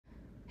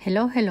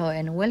Hello,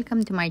 and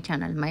welcome to my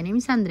channel. My name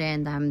is Andrea,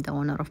 and I'm the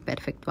owner of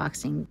Perfect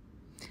Waxing.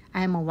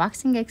 I am a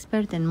waxing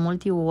expert and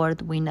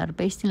multi-award winner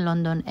based in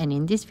London, and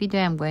in this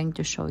video I'm going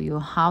to show you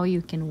how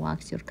you can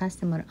wax your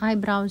customer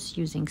eyebrows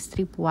using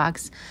strip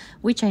wax,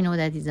 which I know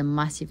that is a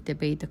massive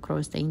debate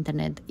across the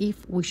internet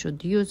if we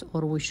should use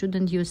or we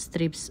shouldn't use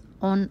strips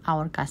on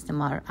our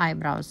customer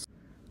eyebrows.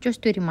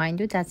 Just to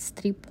remind you that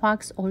strip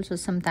wax also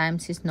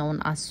sometimes is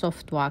known as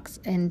soft wax,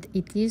 and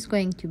it is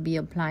going to be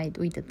applied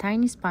with a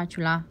tiny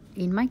spatula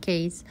in my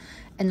case,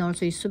 and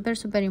also is super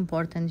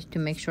important to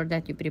make sure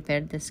that you prepare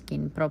the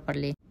skin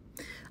properly.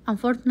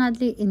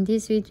 Unfortunately, in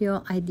this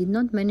video I did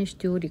not manage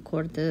to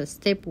record the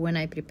step when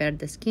I prepared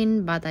the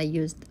skin, but I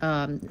used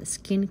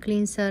skin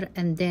cleanser,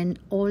 and then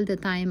all the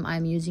time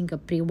I'm using a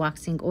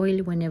pre-waxing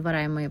oil whenever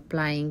I'm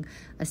applying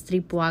a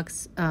strip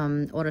wax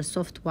or a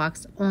soft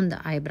wax on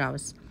the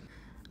eyebrows.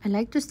 I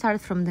like to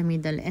start from the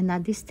middle, and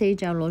at this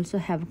stage I'll also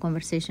have a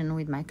conversation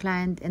with my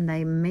client, and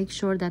I make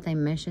sure that I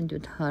mentioned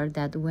with her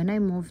that when I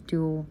move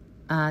to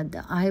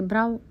the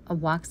eyebrow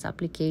wax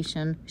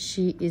application,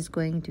 she is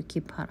going to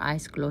keep her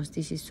eyes closed.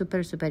 This is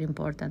super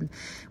important.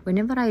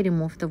 Whenever I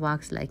remove the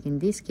wax, like in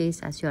this case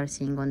as you are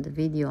seeing on the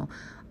video,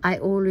 I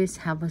always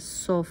have a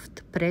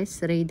soft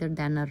press rather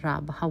than a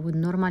rub. How would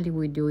normally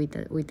we do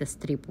it with a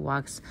strip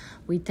wax?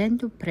 We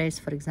tend to press,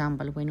 for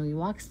example, when we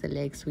wax the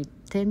legs, we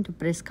tend to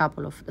press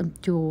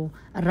to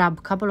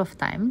rub couple of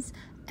times,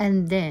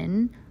 and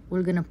then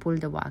we're gonna pull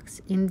the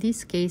wax. In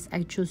this case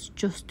I choose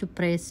just to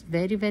press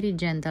very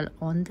gentle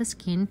on the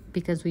skin,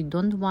 because we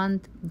don't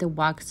want the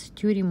wax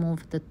to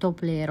remove the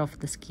top layer of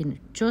the skin.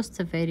 Just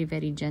a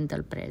very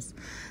gentle press.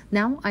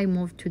 Now I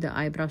move to the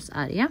eyebrows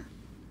area.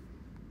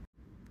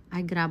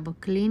 I grab a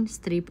clean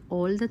strip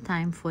all the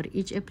time. For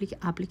each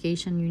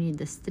application you need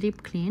the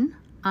strip clean,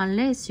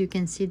 unless you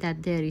can see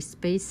that there is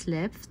space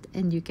left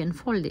and you can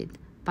fold it.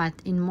 But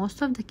in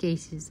most of the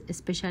cases,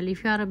 especially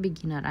if you are a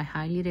beginner, I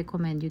highly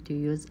recommend you to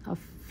use a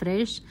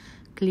fresh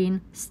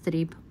clean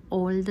strip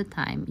all the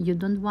time. You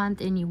don't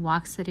want any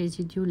wax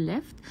residue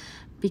left,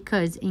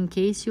 because in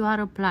case you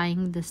are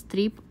applying the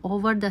strip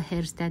over the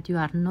hairs that you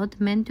are not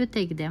meant to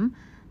take them,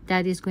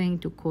 that is going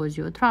to cause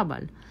you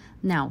trouble.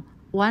 Now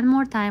one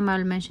more time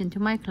I'll mention to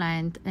my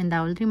client, and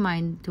I will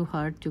remind to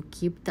her to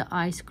keep the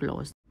eyes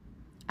closed.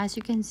 As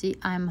you can see,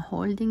 I'm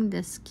holding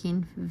the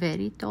skin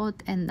very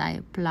taut, and I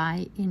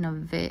apply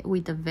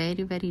with a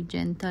very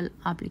gentle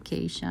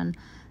application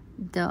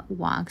the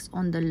wax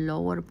on the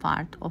lower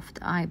part of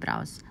the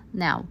eyebrows.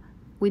 Now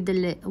with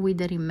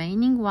the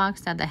remaining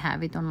wax that I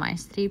have it on my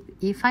strip,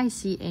 if I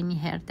see any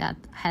hair that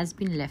has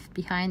been left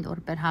behind or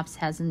perhaps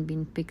hasn't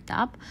been picked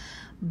up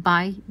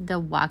by the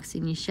wax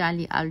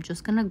initially, I'm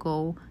just gonna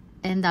go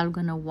and I'm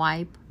gonna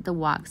wipe the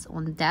wax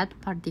on that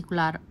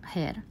particular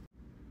hair.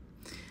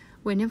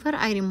 Whenever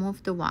I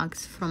remove the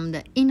wax from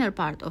the inner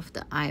part of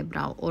the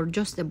eyebrow or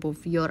just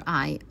above your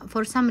eye,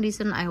 for some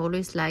reason I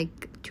always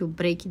like to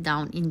break it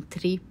down in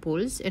 3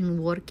 pulls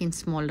and work in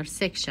smaller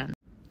sections.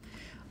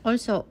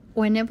 Also,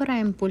 whenever I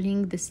am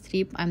pulling the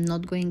strip, I'm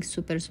not going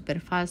super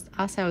fast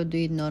as I would do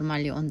it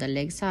normally on the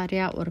legs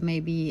area or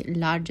maybe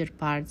larger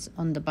parts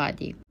on the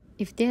body.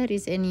 If there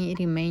is any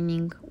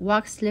remaining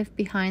wax left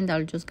behind,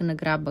 I'm just gonna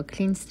grab a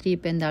clean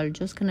strip and I'm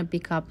just gonna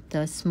pick up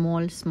the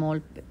small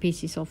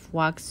pieces of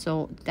wax,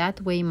 so that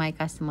way my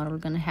customer will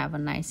gonna have a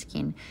nice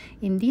skin.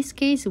 In this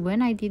case,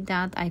 when I did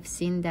that, I've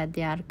seen that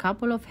there are a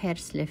couple of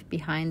hairs left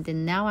behind,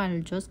 and now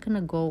I'm just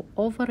gonna go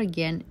over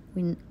again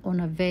on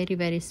a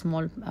very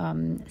small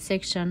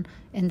section,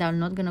 and I'm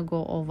not gonna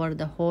go over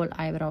the whole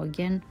eyebrow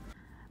again.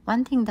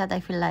 One thing that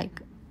I feel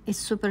like it's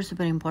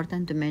super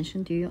important to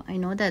mention to you, I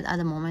know that at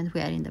the moment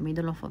we are in the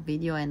middle of a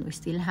video and we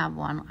still have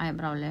one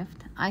eyebrow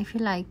left. I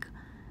feel like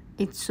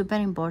it's super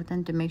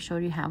important to make sure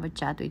you have a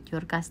chat with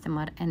your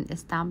customer and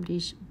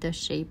establish the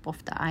shape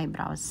of the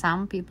eyebrows.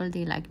 Some people,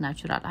 they like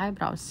natural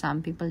eyebrows.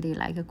 Some people, they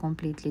like a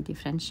completely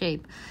different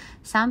shape.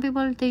 Some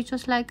people, they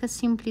just like a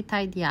simply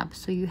tidy up.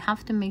 So you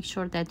have to make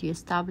sure that you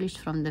establish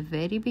from the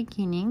very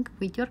beginning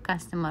with your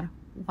customer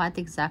what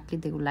exactly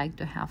they would like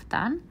to have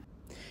done.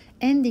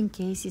 And in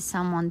case it's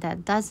someone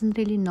that doesn't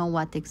really know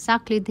what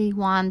exactly they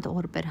want,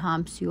 or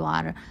perhaps you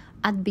are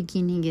at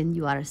beginning and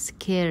you are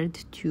scared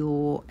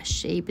to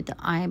shape the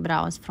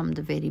eyebrows from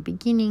the very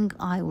beginning,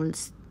 I will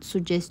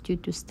suggest you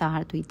to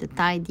start with the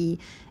tidy,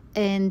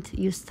 and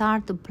you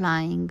start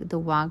applying the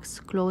wax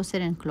closer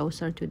and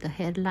closer to the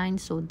hairline,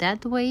 so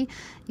that way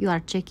you are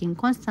checking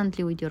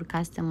constantly with your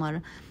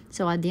customer.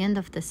 So at the end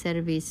of the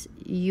service,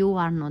 you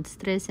are not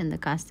stressed and the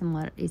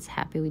customer is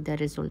happy with the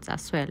results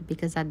as well,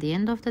 because at the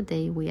end of the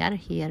day, we are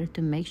here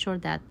to make sure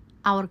that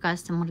our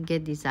customer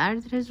get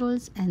desired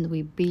results and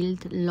we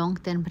build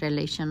long-term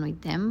relation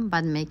with them,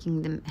 but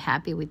making them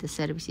happy with the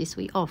services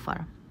we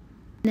offer.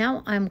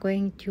 Now I'm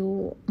going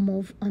to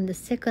move on the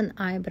second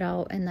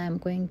eyebrow, and I'm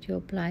going to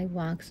apply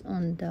wax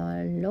on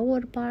the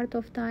lower part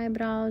of the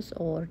eyebrows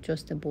or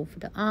just above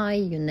the eye,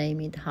 you name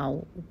it,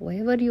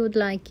 however you would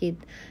like it.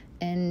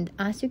 And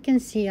as you can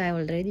see, I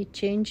already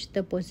changed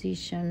the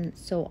position,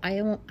 so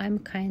I'm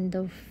kind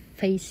of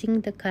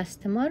facing the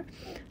customer.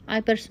 I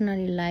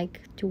personally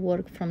like to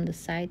work from the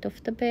side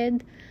of the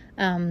bed,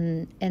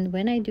 and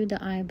when I do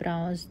the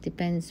eyebrows,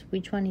 depends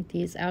which one it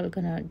is, I'm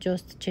gonna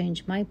just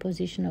change my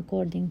position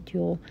according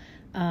to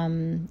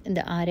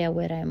the area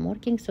where I'm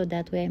working, so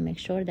that way I make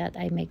sure that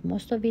I make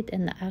most of it,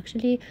 and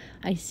actually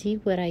I see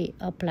where I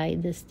apply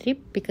the strip,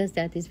 because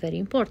that is very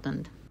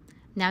important.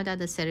 Now that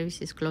the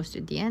service is close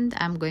to the end,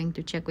 I'm going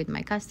to check with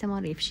my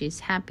customer. If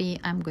she's happy,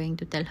 I'm going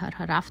to tell her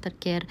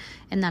aftercare,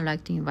 and I'd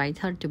like to invite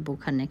her to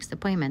book her next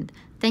appointment.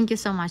 Thank you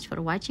so much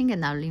for watching,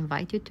 and I'll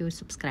invite you to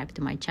subscribe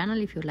to my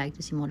channel if you'd like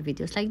to see more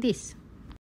videos like this.